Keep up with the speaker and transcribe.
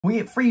We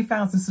hit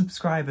 3,000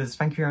 subscribers.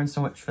 Thank you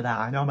so much for that.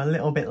 I know I'm a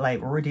little bit late.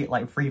 We're already at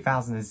like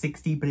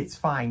 3,060, but it's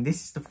fine.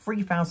 This is the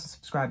 3,000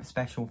 subscriber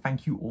special.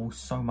 Thank you all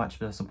so much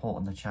for the support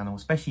on the channel,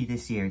 especially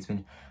this year. It's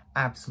been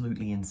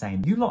absolutely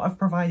insane. You lot have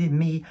provided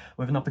me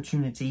with an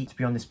opportunity to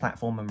be on this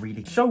platform and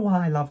really show what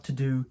I love to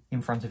do in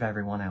front of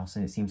everyone else,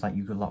 and it seems like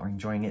you lot are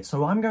enjoying it.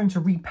 So I'm going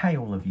to repay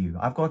all of you.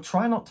 I've got to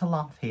try not to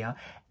laugh here.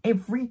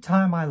 Every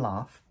time I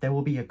laugh, there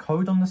will be a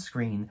code on the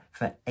screen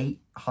for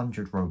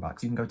 800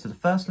 Robux. You can go to the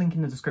first link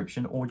in the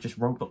description or just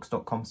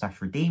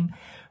roblox.com/redeem,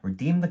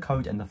 redeem the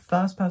code, and the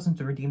first person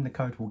to redeem the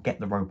code will get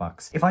the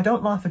Robux. If I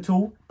don't laugh at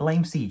all,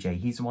 blame CJ.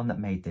 He's the one that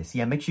made this.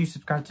 Yeah, make sure you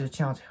subscribe to the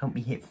channel to help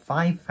me hit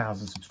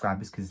 5,000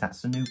 subscribers because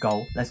that's the new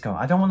goal. Let's go.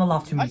 I don't want to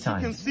laugh too many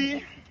times. As you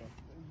can see,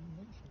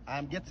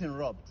 I'm getting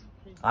robbed.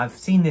 I've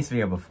seen this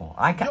video before.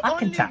 I can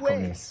tackle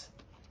this.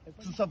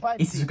 To survive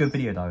this is a good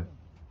video though.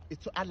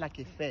 It's to add like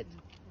a Fed.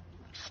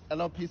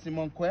 Hello, PC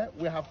Monque.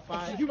 We have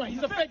 5.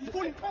 He's a Fed.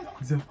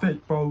 He's a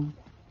Fed, bro.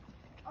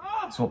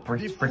 That's what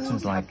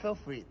Britain's like.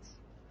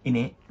 In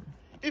it.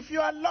 If you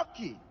are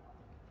lucky,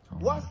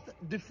 whilst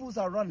the fools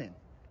are running,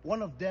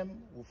 one of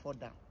them will fall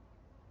down.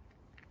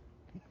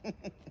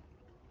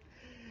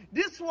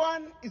 This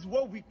one is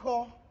what we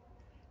call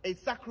a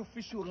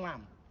sacrificial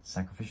lamb.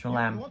 Sacrificial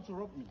lamb. He wants to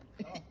rob me.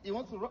 He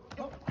wants to rob.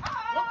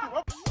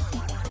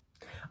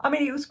 I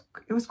mean, it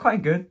was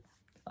quite good.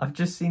 I've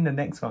just seen the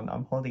next one.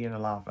 I'm holding in a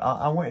laugh.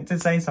 I wanted to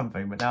say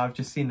something, but now I've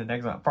just seen the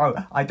next one. Bro,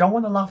 I don't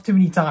want to laugh too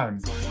many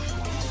times.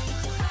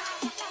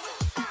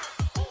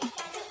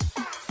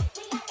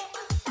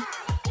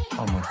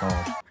 Oh my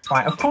god.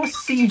 Right, of course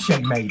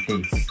CJ made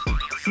this.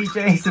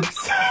 CJ is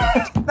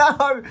obsessed.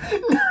 No!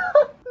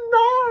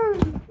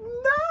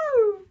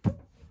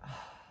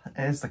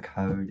 There's the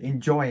code.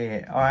 Enjoy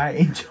it, alright?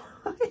 Enjoy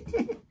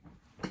it.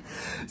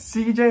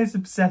 CJ is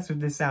obsessed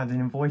with this sound, and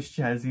in voice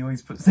chat he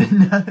always puts the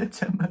nerd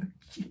emoji.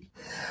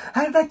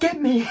 How did that get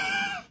me?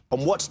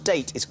 On what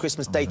date is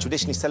Christmas Day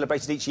traditionally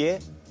celebrated each year?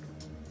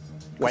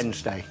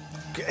 Wednesday.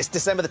 It's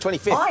December the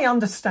 25th. I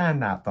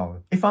understand that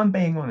though. If I'm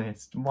being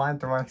honest, why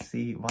do I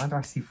see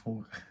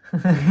four?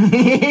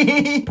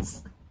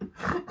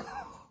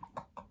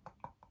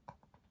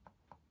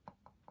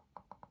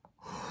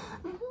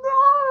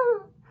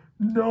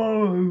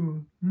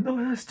 No,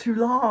 that's 2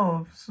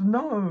 laughs.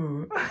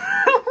 No.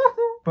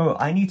 Bro,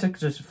 I need to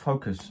just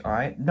focus,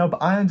 alright? No,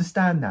 but I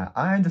understand that.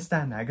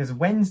 Because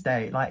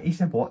Wednesday, like, he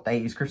said, what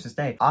date is Christmas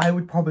Day? I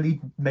would probably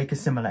make a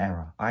similar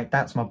error, alright?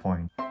 That's my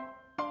point.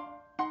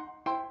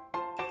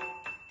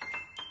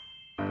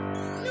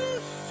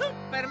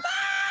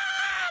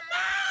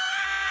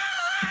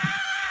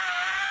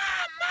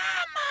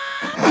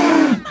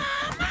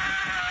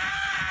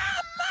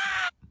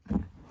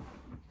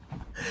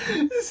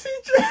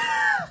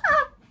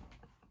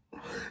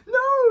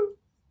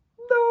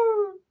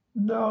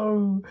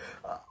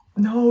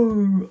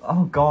 No.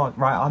 Oh god.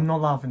 Right, I'm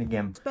not laughing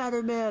again.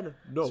 Spider-Man.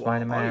 No,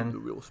 Spider-Man. I'm the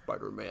real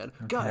Spider-Man.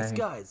 Okay.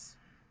 Guys,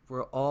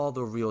 we're all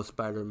the real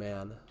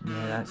Spider-Man.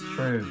 Yeah, that's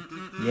true.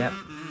 Yep.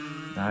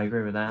 I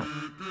agree with that.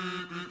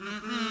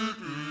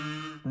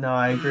 No,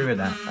 I agree with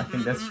that. I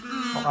think that's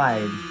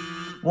fine.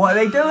 What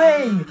are they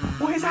doing?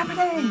 What is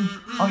happening?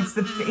 Oh, it's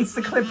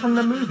the clip from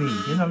the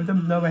movie. You know, the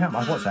No Way Home.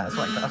 I've watched that.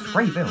 That's a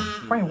great film.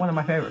 Probably one of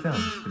my favourite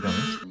films, to be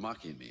honest. You're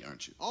mocking me,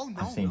 aren't you? Oh,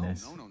 no, I've seen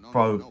this.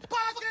 Bro.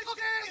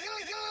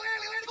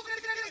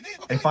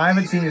 If I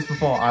haven't seen this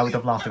before, I would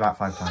have laughed about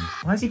 5 times.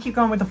 Why does he keep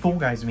going with the Fall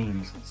Guys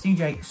memes?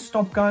 CJ,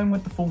 stop going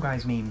with the Fall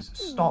Guys memes.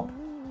 Stop.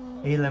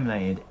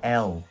 Eliminated.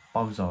 L.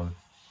 Bozo.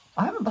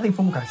 I haven't played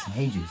Fall Guys in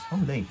ages.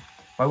 Holy.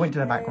 But I went to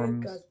the back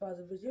rooms. Hey guys, by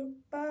the video,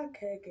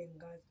 back again,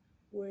 guys,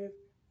 with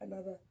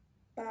another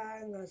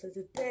banger. So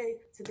today,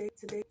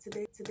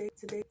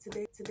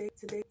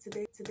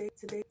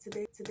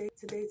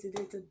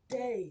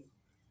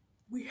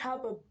 we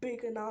have a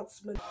big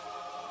announcement.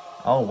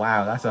 Oh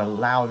wow, that's a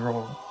loud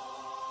roar.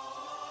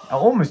 It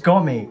almost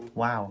got me.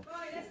 Wow.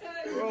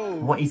 Bro.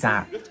 What is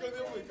that?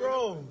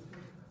 Bro.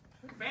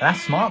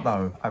 That's smart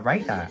though. I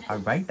rate that. Oh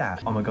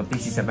my god,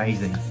 this is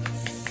amazing.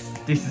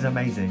 This is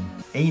amazing.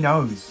 He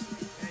knows.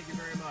 Thank you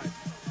very much.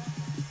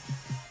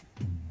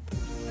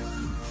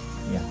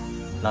 Yeah,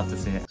 love to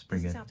see it. It's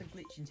pretty good. How to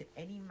glitch into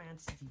any Mad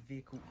City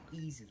vehicle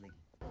easily.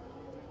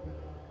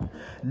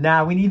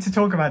 Now, we need to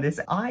talk about this.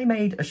 I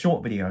made a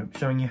short video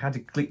showing you how to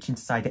glitch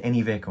inside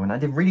any vehicle, and I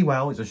did really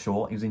well. It was a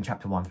short. It was in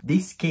chapter 1.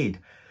 This kid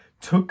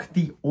took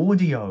the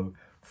audio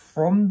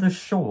from the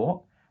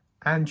short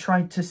and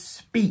tried to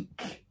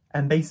speak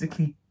and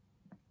basically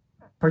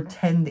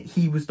pretend that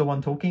he was the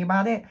one talking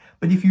about it.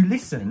 But if you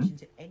listen,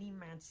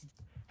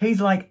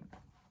 he's like,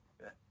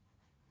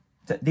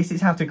 this is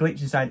how to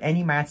glitch inside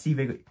any Mad City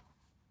vehicle.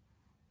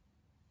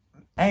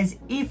 As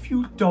if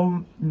you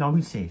don't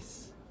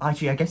notice.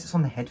 Actually, I guess it's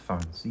on the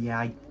headphones. So yeah,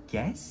 I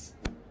guess.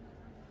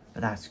 But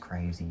that's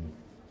crazy.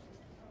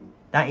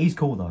 That is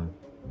cool though.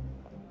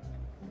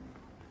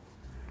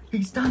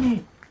 He's done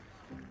it.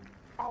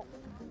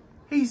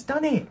 He's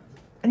done it.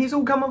 And he's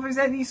all come off his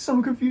head. He's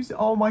so confused.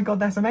 Oh my god,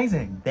 that's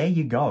amazing. There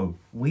you go.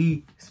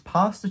 We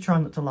passed the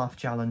try not to laugh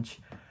challenge.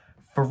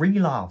 free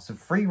laughs of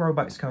free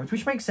Robux codes,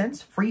 which makes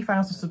sense.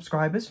 3,000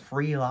 subscribers,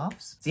 free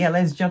laughs. So yeah,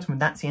 ladies and gentlemen,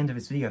 that's the end of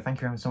this video.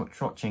 Thank you very so much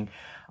for watching.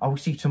 I will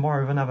see you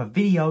tomorrow with another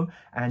video.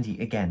 And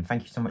again,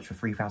 thank you so much for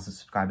 3,000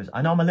 subscribers.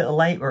 I know I'm a little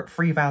late. We're at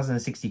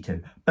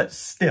 3,062. But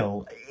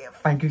still,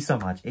 thank you so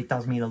much. It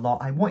does mean a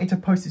lot. I wanted to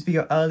post this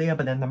video earlier,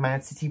 but then the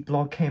Man City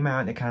blog came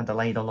out and it kind of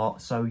delayed a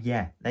lot. So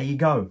yeah, there you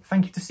go.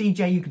 Thank you to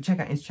CJ. You can check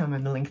out his channel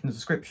in the link in the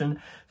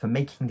description for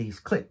making these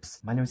clips.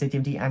 My name is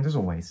ADMD, and as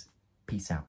always, peace out.